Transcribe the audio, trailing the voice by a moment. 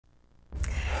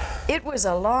It was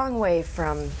a long way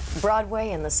from Broadway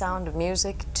and the Sound of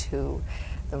Music to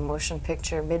the motion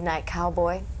picture Midnight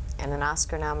Cowboy and an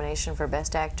Oscar nomination for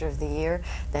Best Actor of the Year,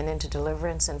 then into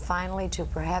Deliverance, and finally to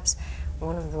perhaps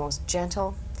one of the most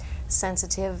gentle,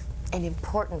 sensitive, and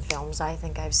important films I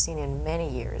think I've seen in many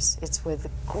years. It's with a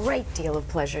great deal of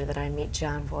pleasure that I meet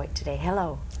Jon Voight today.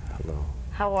 Hello. Hello.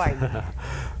 How are you?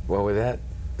 Well, with that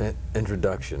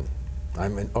introduction,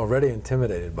 I'm already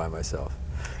intimidated by myself.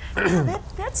 Well,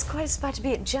 that's quite a spot to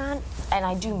be at. Jon, and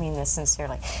I do mean this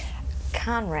sincerely,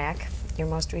 Conrack, your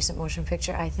most recent motion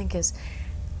picture, I think is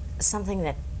something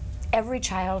that every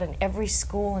child in every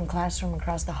school and classroom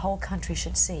across the whole country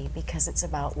should see, because it's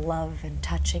about love and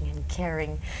touching and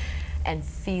caring and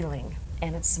feeling.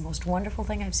 And it's the most wonderful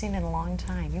thing I've seen in a long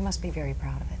time. You must be very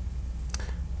proud of it.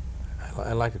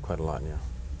 I like it quite a lot, yeah.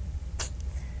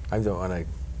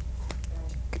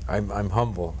 I'm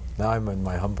humble. Now I'm in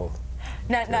my humble.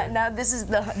 Now this is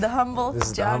the humble This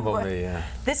is Jon the humble Voight. me, yeah.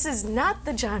 This is not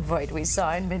the Jon Voight we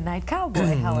saw in Midnight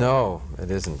Cowboy, however. No, it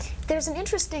isn't. There's an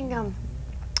interesting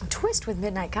twist with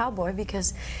Midnight Cowboy,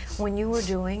 because when you were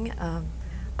doing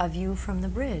A View from the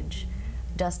Bridge,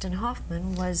 Dustin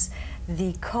Hoffman was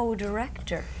the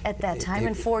co-director at that time,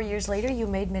 and 4 years later you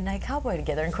made Midnight Cowboy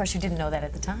together. And of course you didn't know that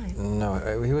at the time.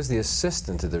 No, he was the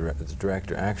assistant to the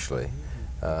director, actually.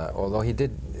 Although he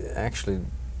did actually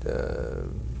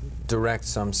direct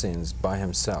some scenes by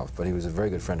himself, but he was a very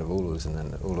good friend of Ulu's, and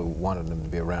then Ulu wanted him to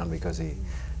be around because he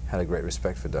had a great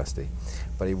respect for Dusty.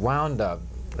 But he wound up,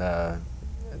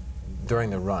 during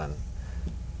the run,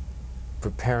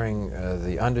 preparing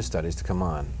the understudies to come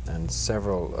on, and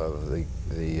several of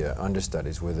the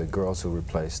understudies were the girls who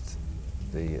replaced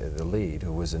the lead,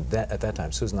 who was at that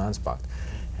time Susan Ansbach.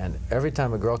 And every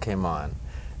time a girl came on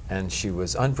and she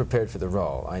was unprepared for the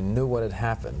role, I knew what had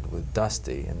happened with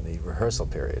Dusty in the rehearsal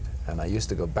period, and I used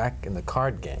to go back in the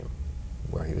card game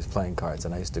where he was playing cards,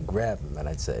 and I used to grab him and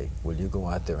I'd say, "Will you go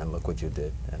out there and look what you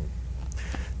did?" And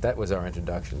that was our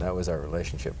introduction. That was our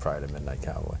relationship prior to Midnight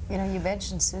Cowboy. You know, you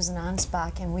mentioned Susan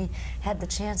Ansbach, and we had the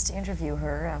chance to interview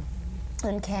her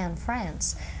in Cannes,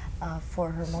 France,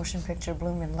 for her motion picture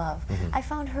Bloom in Love. Mm-hmm. I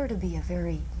found her to be a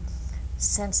very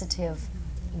sensitive,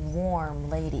 warm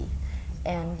lady,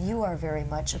 and you are very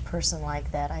much a person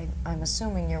like that. I'm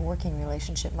assuming your working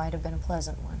relationship might have been a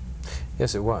pleasant one.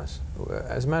 Yes, it was.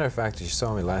 As a matter of fact, you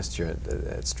saw me last year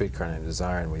at Streetcar Named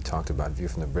Desire, and we talked about View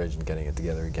from the Bridge and getting it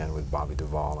together again with Bobby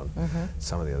Duvall and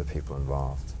some of the other people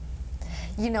involved.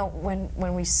 You know,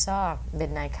 when we saw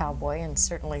Midnight Cowboy, and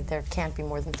certainly there can't be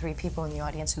more than 3 people in the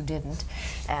audience who didn't,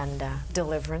 and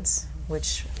Deliverance,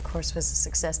 which of course was a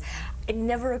success, it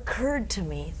never occurred to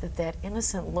me that that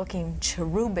innocent-looking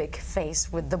cherubic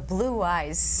face with the blue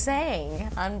eyes sang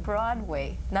on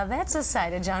Broadway. Now that's a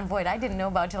side of Jon Voight I didn't know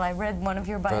about till I read one of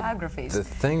your biographies. But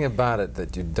the thing about it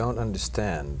that you don't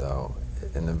understand, though,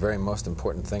 and the very most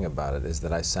important thing about it, is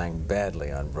that I sang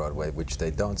badly on Broadway, which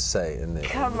they don't say in the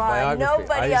biography.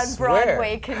 Nobody on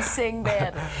Broadway can sing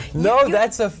badly. No,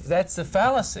 that's a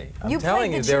fallacy. I'm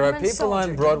telling you, there are German people on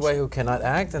soldier, Broadway who cannot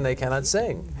act and they cannot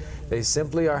sing. They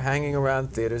simply are hanging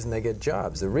around theaters and they get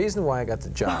jobs. The reason why I got the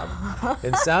job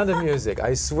in Sound of Music,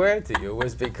 I swear to you,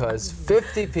 was because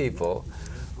 50 people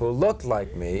who looked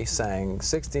like me sang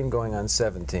 16 going on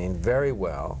 17 very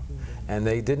well, and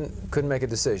they couldn't make a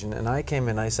decision, and I came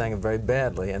in, I sang it very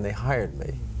badly, and they hired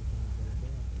me.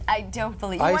 I don't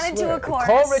believe you. You want to do a chorus?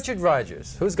 Call Richard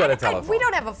Rogers. Who's got a telephone? We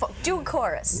don't have a phone. Do a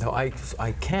chorus. No, I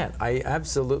can't. I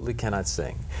absolutely cannot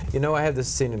sing. You know, I have this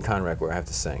scene in Conrack where I have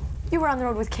to sing. You were on the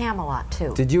road with Camelot,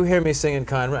 too. Did you hear me sing in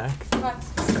Conrack?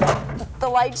 The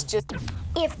lights just...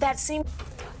 If that seemed...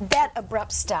 That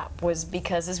abrupt stop was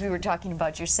because, as we were talking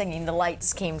about your singing, the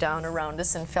lights came down around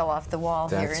us and fell off the wall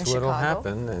here in Chicago. That's what'll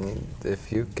happen, and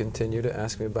if you continue to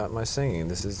ask me about my singing,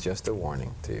 this is just a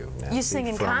warning to you. Nancy, you sing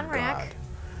in Conrack. God.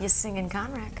 You sing in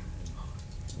Conrack.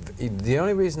 The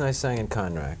only reason I sang in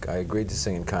Conrack, I agreed to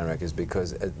sing in Conrack, is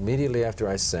because immediately after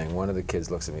I sang, one of the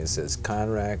kids looks at me and says,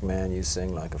 "Conrack, man, you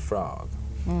sing like a frog."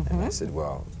 And I said,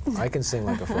 "Well, I can sing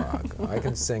like a frog. I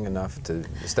can sing enough to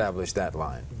establish that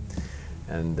line."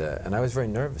 And I was very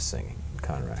nervous singing in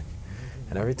Conrack.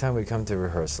 And every time we'd come to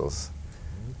rehearsals,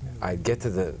 I'd get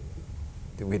to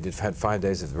we'd had 5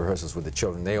 days of rehearsals with the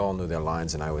children. They all knew their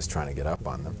lines, and I was trying to get up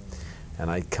on them. And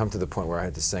I'd come to the point where I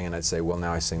had to sing, and I'd say, "Well,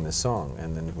 now I sing this song."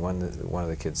 And then one of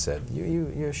the kids said,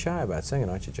 "You're shy about singing,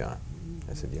 aren't you, Jon?"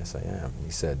 I said, "Yes, I am."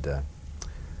 He said,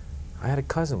 "I had a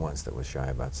cousin once that was shy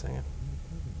about singing."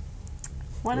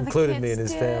 One of the included kids me in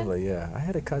his did? family, yeah. I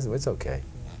had a cousin. It's okay.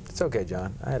 It's okay,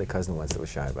 Jon. I had a cousin once that was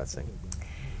shy about singing.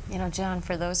 You know, Jon,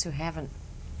 for those who haven't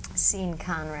seen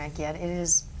Conrack yet, it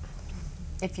is,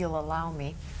 if you'll allow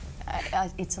me,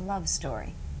 It's a love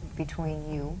story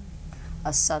between you,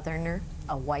 a Southerner,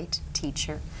 a white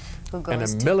teacher, who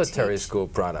goes And to a military teach, school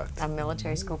product. a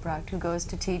military school product, who goes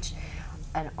to teach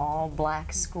an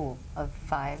all-black school of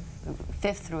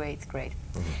 5th through 8th grade.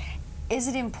 Is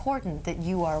it important that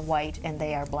you are white and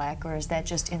they are black, or is that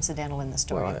just incidental in the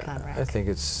story of Conrad? I think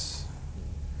it's,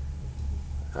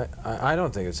 I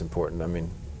don't think it's important. I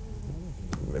mean,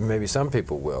 maybe some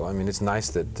people will. I mean, it's nice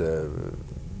that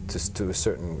to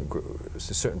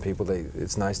certain people,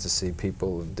 it's nice to see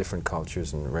people of different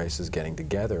cultures and races getting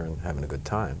together and having a good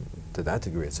time. To that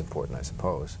degree, it's important, I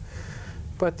suppose.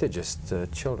 But they're just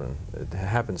children. It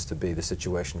happens to be the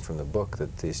situation from the book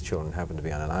that these children happen to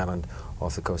be on an island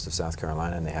off the coast of South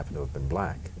Carolina, and they happen to have been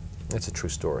black. It's a true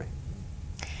story.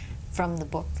 From the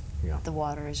book, Yeah. The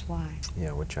Water is Why.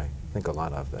 Yeah, which I think a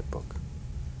lot of, that book.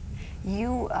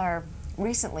 You are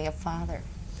recently a father,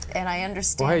 and I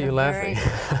understand. Why are you laughing?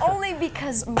 Only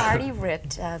because Marty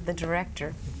Ritt, the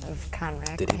director of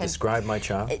Conrad. Did he describe my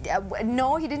child?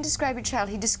 No, he didn't describe your child.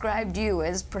 He described you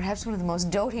as perhaps one of the most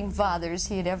doting fathers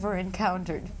he had ever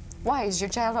encountered. Why, is your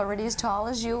child already as tall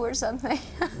as you or something?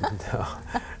 No.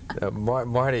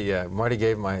 Marty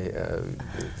gave my,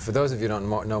 for those of you who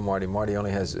don't know Marty, Marty only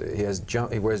has,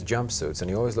 he wears jumpsuits, and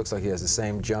he always looks like he has the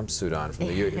same jumpsuit on from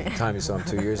the time you saw him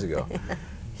 2 years ago.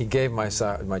 He gave my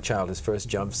child his first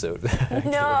jumpsuit.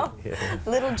 No, Yeah.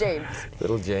 little James.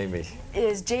 Little Jamie.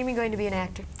 Is Jamie going to be an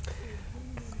actor?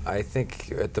 I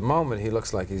think at the moment he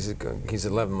looks like he's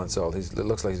 11 months old. It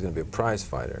looks like he's going to be a prize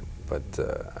fighter, but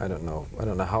I don't know. I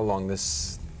don't know how long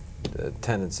this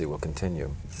tendency will continue.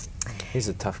 He's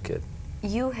a tough kid.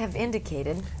 You have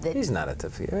indicated that... He's not a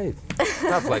tough kid. Hey,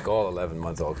 tough like all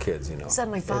 11-month-old kids, you know.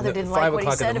 Suddenly father didn't like what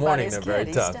he said about his kid. 5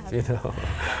 o'clock in the morning, they're very tough,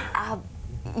 you know.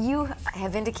 You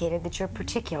have indicated that you're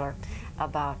particular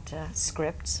about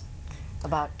scripts,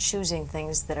 about choosing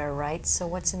things that are right. So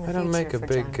what's in the future for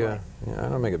John Voigt? I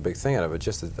don't make a big thing out of it,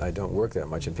 just that I don't work that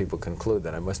much and people conclude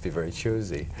that I must be very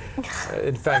choosy.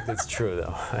 In fact, it's true,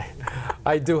 though.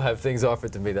 I do have things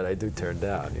offered to me that I do turn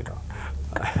down, you know.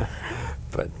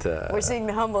 But we're seeing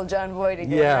the humble John Voigt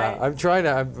again, yeah, right?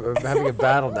 I'm having a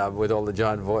battle now with all the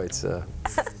John Voights.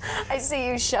 I see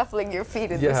you shuffling your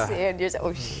feet in the sand. You're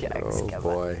oh, shucks, oh come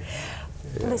boy. on.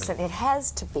 Yeah. Listen, it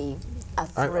has to be a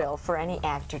thrill for any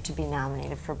actor to be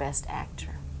nominated for Best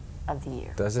Actor of the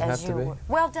Year. Does it have to be?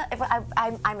 Well,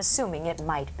 I'm assuming it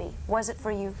might be. Was it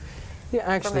for you? Yeah,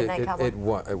 actually, it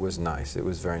was nice. It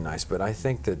was very nice. But I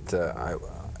think that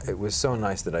it was so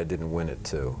nice that I didn't win it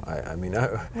too. I mean,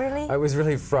 really? I was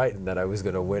really frightened that I was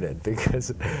going to win it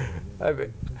because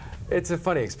it's a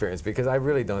funny experience because I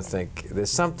really don't think there's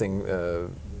something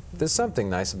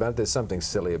nice about it. There's something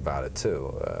silly about it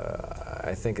too.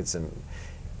 I think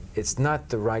it's not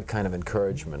the right kind of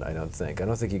encouragement. I don't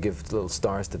think you give little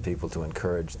stars to people to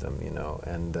encourage them, you know.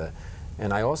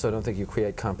 And I also don't think you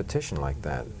create competition like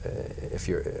that.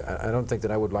 I don't think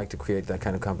that I would like to create that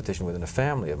kind of competition within a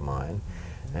family of mine.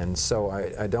 And so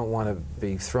I don't want to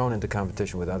be thrown into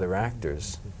competition with other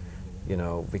actors, you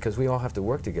know, because we all have to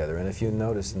work together. And if you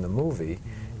notice in the movie,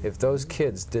 if those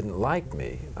kids didn't like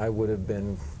me, that would have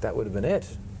been it.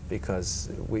 Because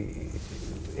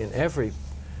in every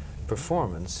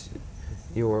performance,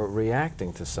 you are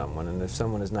reacting to someone, and if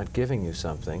someone is not giving you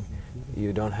something,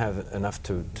 you don't have enough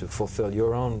to fulfill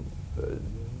your own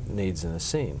needs in a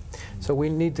scene. So we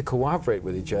need to cooperate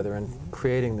with each other, and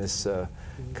creating this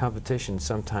competition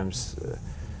sometimes,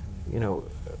 you know,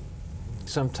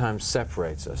 sometimes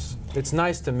separates us. It's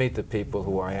nice to meet the people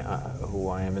who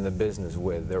I am in the business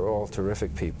with. They're all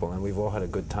terrific people, and we've all had a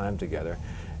good time together,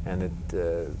 and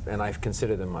I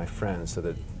consider them my friends, so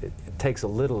that it takes a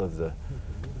little of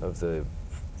the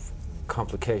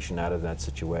complication out of that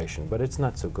situation, but it's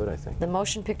not so good, I think. The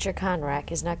motion picture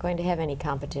Conrad is not going to have any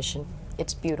competition.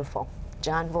 It's beautiful.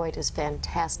 John Voigt is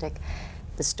fantastic.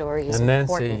 The story is important.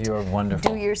 And Nancy, you're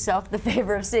wonderful. Do yourself the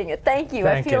favor of seeing it. Thank you.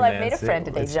 Thank I feel you, I've made a Nancy. friend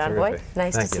today, It's John terrific. Voigt.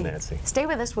 Nice Thank to see you, Nancy. Stay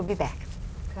with us. We'll be back.